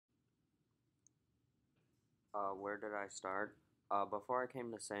Where did I start? Before I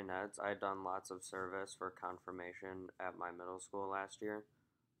came to St. Ed's, I had done lots of service for confirmation at my middle school last year.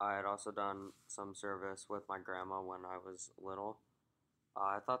 I had also done some service with my grandma when I was little.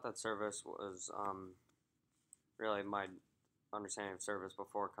 I thought that service was really my understanding of service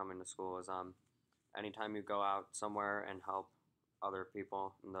before coming to school was anytime you go out somewhere and help other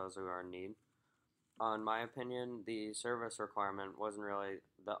people and those who are in need. In my opinion, the service requirement wasn't really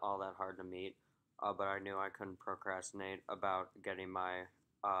all that hard to meet, but I knew I couldn't procrastinate about getting my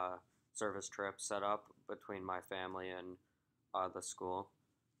uh, service trip set up between my family and the school.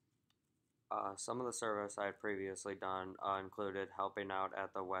 Some of the service I had previously done included helping out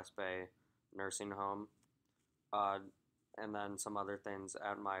at the West Bay nursing home, uh, and then some other things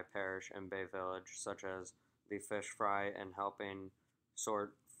at my parish in Bay Village, such as the fish fry and helping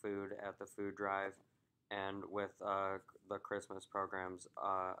sort food at the food drive, and with the Christmas programs,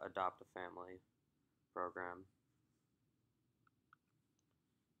 Adopt a Family program.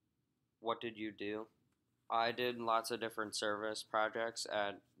 What did you do? I did lots of different service projects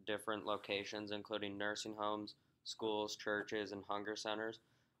at different locations, including nursing homes, schools, churches, and hunger centers.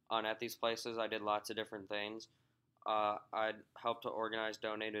 And at these places, I did lots of different things. I helped to organize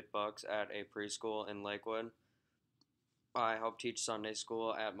donated books at a preschool in Lakewood. I helped teach Sunday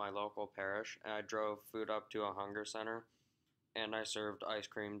school at my local parish. And I drove food up to a hunger center, and I served ice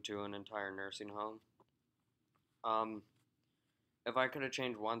cream to an entire nursing home. Um, if I could have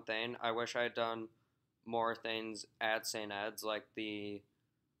changed one thing, I wish I had done more things at St. Ed's, like the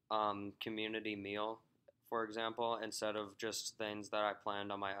community meal, for example, instead of just things that I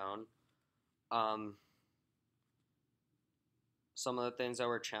planned on my own. Um, some of the things that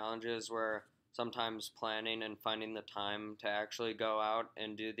were challenges were sometimes planning and finding the time to actually go out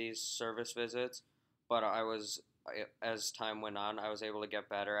and do these service visits. But as time went on, I was able to get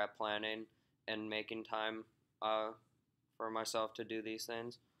better at planning and making time for myself to do these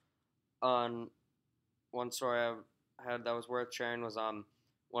things. On one story I had that was worth sharing was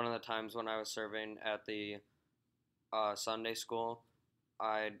one of the times when I was serving at the Sunday school.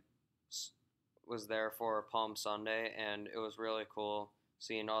 I was there for Palm Sunday, and it was really cool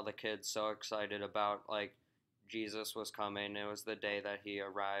seeing all the kids so excited about like Jesus was coming. It was the day that he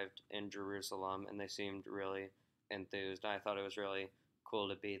arrived in Jerusalem, and they seemed really enthused. I thought it was really cool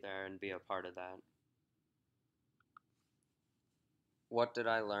to be there and be a part of that. What did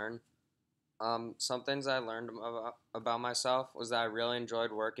I learn? Some things I learned about myself was that I really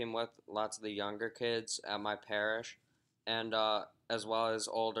enjoyed working with lots of the younger kids at my parish, and as well as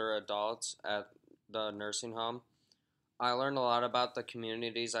older adults at the nursing home. I learned a lot about the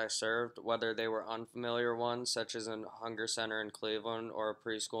communities I served, whether they were unfamiliar ones, such as a hunger center in Cleveland or a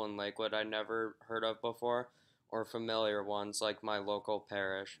preschool in Lakewood I'd never heard of before, or familiar ones like my local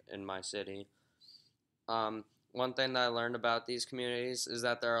parish in my city. One thing that I learned about these communities is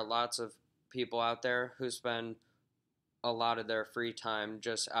that there are lots of people out there who spend a lot of their free time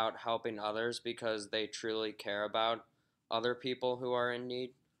just out helping others because they truly care about other people who are in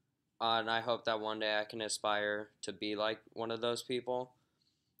need. And I hope that one day I can aspire to be like one of those people.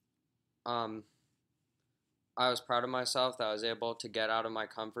 Um, I was proud of myself that I was able to get out of my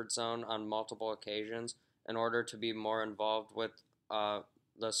comfort zone on multiple occasions in order to be more involved with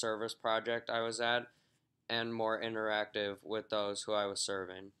the service project I was at and more interactive with those who I was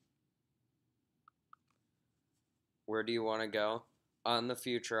serving. Where do you want to go? In the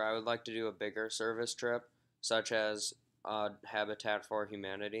future, I would like to do a bigger service trip, such as Habitat for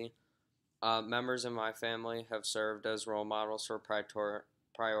Humanity. Members in my family have served as role models for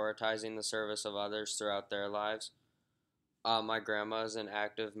prioritizing the service of others throughout their lives. My grandma is an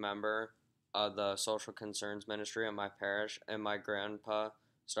active member of the social concerns ministry at my parish, and my grandpa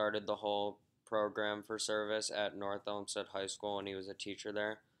started the whole program for service at North Olmsted High School when he was a teacher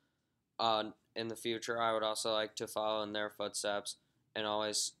there. In the future, I would also like to follow in their footsteps and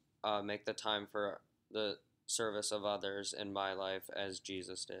always make the time for the service of others in my life as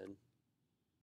Jesus did.